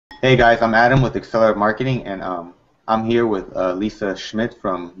Hey guys, I'm Adam with Accelerate Marketing, and I'm here with Lisa Schmidt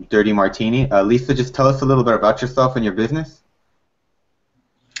from Dirty Martini. Lisa, just tell us a little bit about yourself and your business.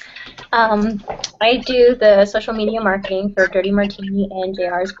 Um, I do the social media marketing for Dirty Martini and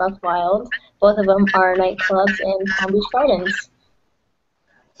JR's Buff Wild. Both of them are nightclubs in Palm Beach Gardens.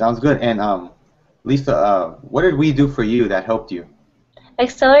 Sounds good. And Lisa, what did we do for you that helped you?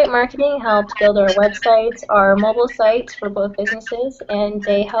 Accelerate Marketing helped build our websites, our mobile sites for both businesses, and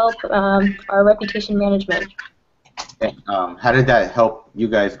they help our reputation management. And, how did that help you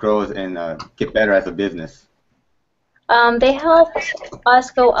guys grow and get better as a business? They helped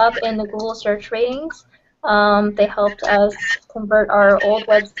us go up in the Google search ratings. They helped us convert our old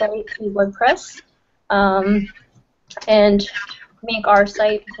website to WordPress. And make our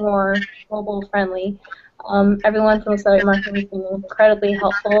site more mobile friendly. Everyone from Accelerate Marketing has been incredibly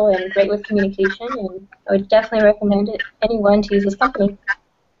helpful and great with communication, and I would definitely recommend anyone to use this company.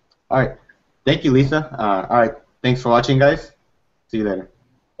 All right. Thank you, Lisa. All right. Thanks for watching, guys. See you later.